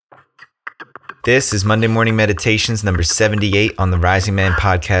This is Monday Morning Meditations number 78 on the Rising Man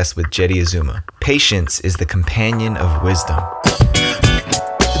podcast with Jeddy Azuma. Patience is the companion of wisdom.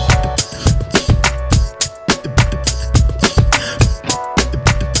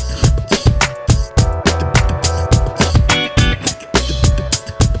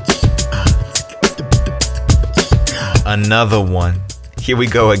 Another one. Here we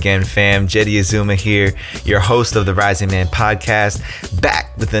go again, fam. Jeddy Azuma here, your host of the Rising Man podcast,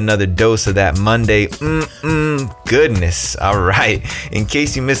 back with another dose of that Monday goodness. All right. In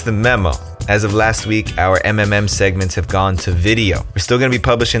case you missed the memo, as of last week, our MMM segments have gone to video. We're still going to be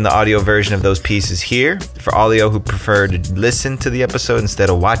publishing the audio version of those pieces here for all of you who prefer to listen to the episode instead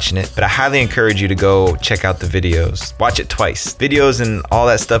of watching it. But I highly encourage you to go check out the videos. Watch it twice. Videos and all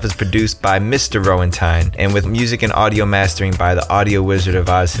that stuff is produced by Mr. Rowentine, and with music and audio mastering by the audio Wizard of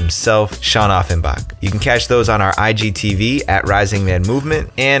Oz himself, Sean Offenbach. You can catch those on our IGTV at Rising Man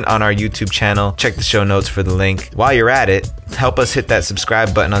Movement and on our YouTube channel. Check the show notes for the link. While you're at it, help us hit that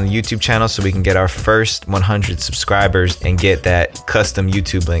subscribe button on the YouTube channel so we can get our first 100 subscribers and get that custom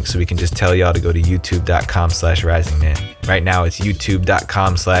YouTube link so we can just tell y'all to go to youtube.com/risingman. Right now it's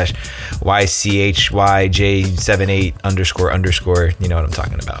youtube.com/YCHYJ78__. You know what I'm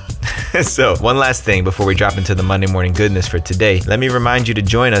talking about. So one last thing before we drop into the Monday morning goodness for today, let me remind you to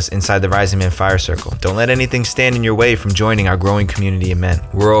join us inside the Rising Man Fire Circle. Don't let anything stand in your way from joining our growing community of men.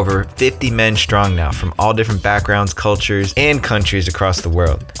 We're over 50 men strong now from all different backgrounds, cultures, and countries across the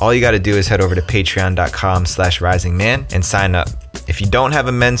world. All you got to do is head over to patreon.com/risingman and sign up. If you don't have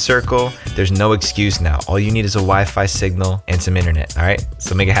a men's circle, there's no excuse now. All you need is a Wi-Fi signal and some internet, all right?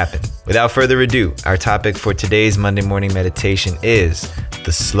 So make it happen. Without further ado, our topic for today's Monday morning meditation is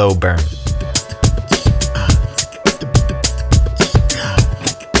the slow burn.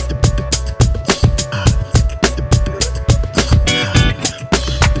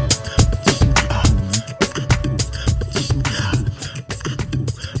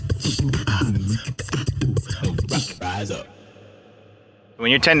 When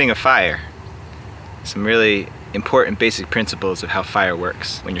you're tending a fire, some really important basic principles of how fire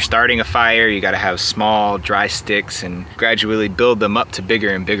works. When you're starting a fire, you got to have small, dry sticks and gradually build them up to bigger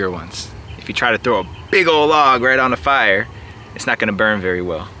and bigger ones. If you try to throw a big old log right on a fire, it's not going to burn very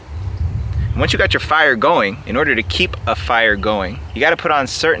well. And once you got your fire going, in order to keep a fire going, you got to put on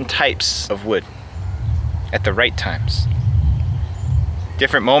certain types of wood at the right times.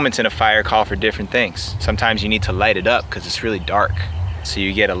 Different moments in a fire call for different things. Sometimes you need to light it up because it's really dark. So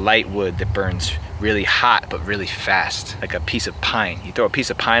you get a light wood that burns really hot but really fast, like a piece of pine. You throw a piece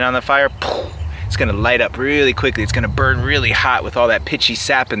of pine on the fire, it's gonna light up really quickly. It's gonna burn really hot with all that pitchy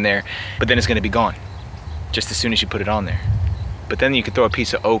sap in there, but then it's gonna be gone just as soon as you put it on there. But then you could throw a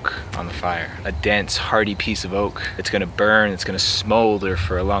piece of oak on the fire, a dense, hardy piece of oak. It's gonna burn, it's gonna smolder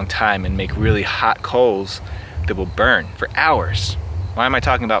for a long time and make really hot coals that will burn for hours. Why am I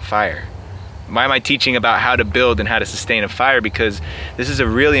talking about fire? Why am I teaching about how to build and how to sustain a fire? Because this is a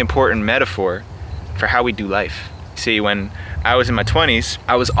really important metaphor for how we do life. See, when I was in my 20s,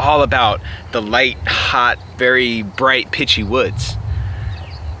 I was all about the light, hot, very bright, pitchy woods.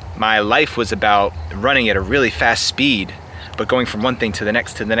 My life was about running at a really fast speed, but going from one thing to the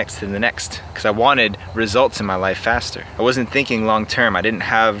next, to the next, to the next, because I wanted results in my life faster. I wasn't thinking long term. I didn't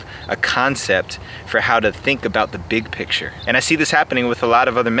have a concept for how to think about the big picture. And I see this happening with a lot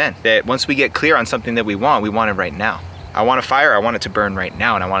of other men, that once we get clear on something that we want it right now. I want a fire, I want it to burn right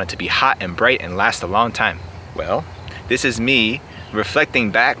now, and I want it to be hot and bright and last a long time. Well, this is me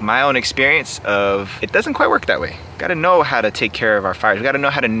reflecting back my own experience of it doesn't quite work that way. Got to know how to take care of our fires. We got to know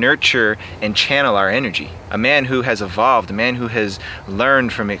how to nurture and channel our energy. A man who has evolved, a man who has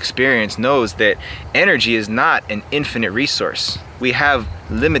learned from experience knows that energy is not an infinite resource. We have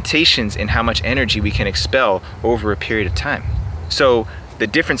limitations in how much energy we can expel over a period of time. So the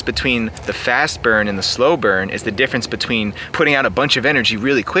difference between the fast burn and the slow burn is the difference between putting out a bunch of energy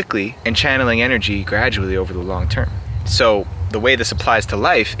really quickly and channeling energy gradually over the long term. So the way this applies to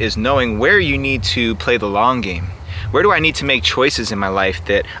life is knowing where you need to play the long game. Where do I need to make choices in my life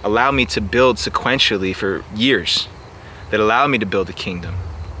that allow me to build sequentially for years, that allow me to build a kingdom?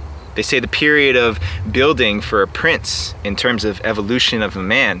 They say the period of building for a prince in terms of evolution of a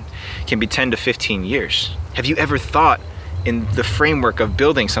man can be 10 to 15 years. Have you ever thought in the framework of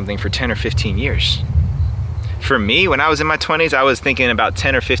building something for 10 or 15 years? For me, when I was in my 20s, I was thinking about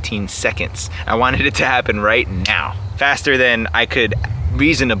 10 or 15 seconds. I wanted it to happen right now, faster than I could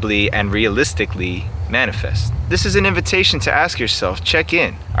reasonably and realistically manifest. This is an invitation to ask yourself, check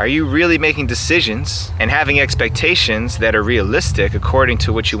in. Are you really making decisions and having expectations that are realistic according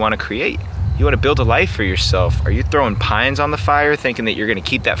to what you want to create? You want to build a life for yourself. Are you throwing pines on the fire thinking that you're going to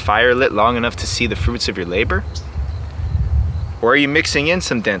keep that fire lit long enough to see the fruits of your labor? Or are you mixing in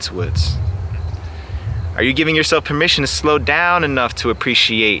some dense woods? Are you giving yourself permission to slow down enough to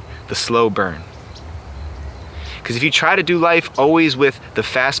appreciate the slow burn? Because if you try to do life always with the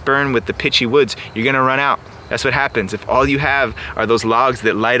fast burn, with the pitchy woods, you're gonna run out. That's what happens. If all you have are those logs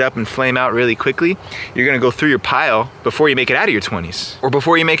that light up and flame out really quickly, you're gonna go through your pile before you make it out of your 20s, or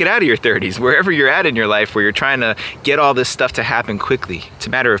before you make it out of your 30s, wherever you're at in your life where you're trying to get all this stuff to happen quickly. It's a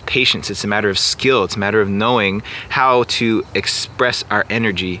matter of patience, it's a matter of skill, it's a matter of knowing how to express our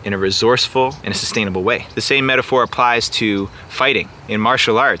energy in a resourceful and a sustainable way. The same metaphor applies to fighting. In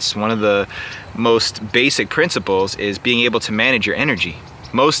martial arts, one of the most basic principles is being able to manage your energy.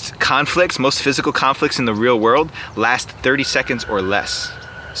 Most conflicts, most physical conflicts in the real world last 30 seconds or less.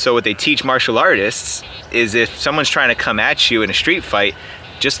 So what they teach martial artists is if someone's trying to come at you in a street fight,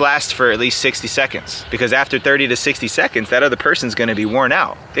 just last for at least 60 seconds. Because after 30 to 60 seconds, that other person's gonna be worn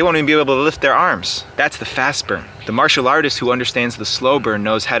out. They won't even be able to lift their arms. That's the fast burn. The martial artist who understands the slow burn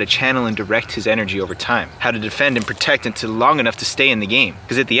knows how to channel and direct his energy over time, how to defend and protect until long enough to stay in the game.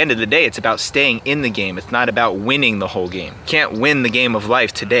 Because at the end of the day, it's about staying in the game. It's not about winning the whole game. You can't win the game of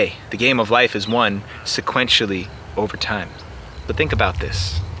life today. The game of life is won sequentially over time. But think about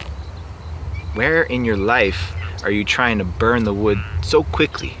this. Where in your life are you trying to burn the wood so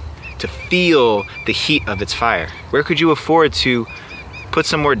quickly to feel the heat of its fire? Where could you afford to put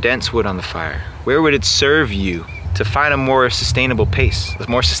some more dense wood on the fire? Where would it serve you to find a more sustainable pace, a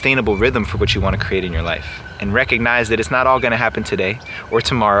more sustainable rhythm for what you want to create in your life? And recognize that it's not all going to happen today or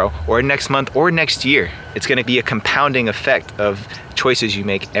tomorrow or next month or next year. It's going to be a compounding effect of choices you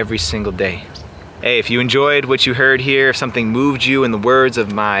make every single day. Hey, if you enjoyed what you heard here, if something moved you in the words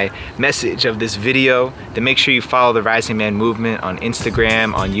of my message of this video, then make sure you follow the Rising Man Movement on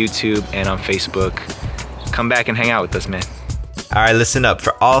Instagram, on YouTube, and on Facebook. Come back and hang out with us, man. All right, listen up.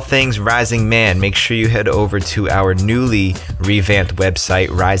 For all things Rising Man, make sure you head over to our newly revamped website,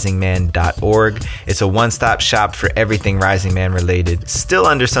 risingman.org. It's a one-stop shop for everything Rising Man related. Still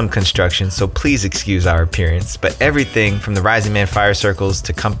under some construction, so please excuse our appearance. But everything from the Rising Man Fire Circles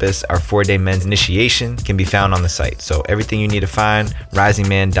to Compass, our 4-day men's initiation, can be found on the site. So everything you need to find,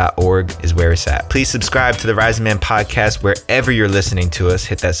 risingman.org is where it's at. Please subscribe to the Rising Man podcast wherever you're listening to us.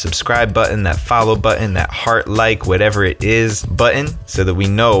 Hit that subscribe button, that follow button, that heart, like, whatever it is, button, so that we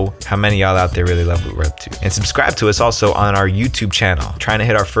know how many y'all out there really love what we're up to. And subscribe to us also on our YouTube channel. Trying to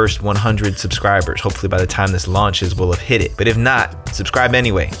hit our first 100 subscribers. Hopefully by the time this launches, we'll have hit it. But if not, subscribe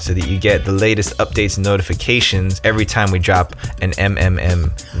anyway, so that you get the latest updates and notifications every time we drop an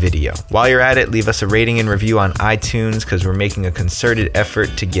MMM video. While you're at it, leave us a rating and review on iTunes, because we're making a concerted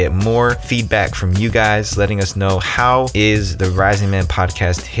effort to get more feedback from you guys, letting us know how is the Rising Man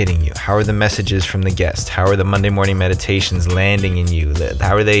podcast hitting you? How are the messages from the guests? How are the Monday morning meditations landing in you?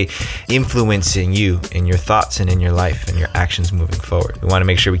 How are they influencing you in your thoughts and in your life and your actions moving forward? We want to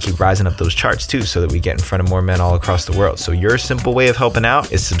make sure we keep rising up those charts too, so that we get in front of more men all across the world. So your simple way of helping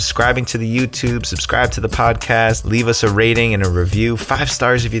out is subscribing to the YouTube, subscribe to the podcast, leave us a rating and a review, 5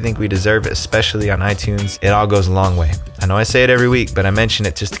 stars if you think we deserve it, especially on iTunes. It all goes a long way. I know I say it every week, but I mention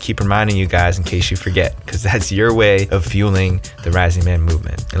it just to keep reminding you guys in case you forget, because that's your way of fueling the Rising Man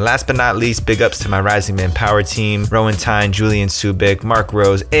movement. And last but not least, big ups to my Rising Man power team, Rowan Tyne, Julian Subic, Mark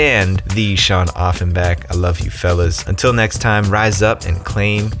Rose, and the Sean Offenbach. I love you fellas. Until next time, rise up and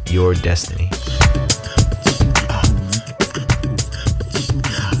claim your destiny.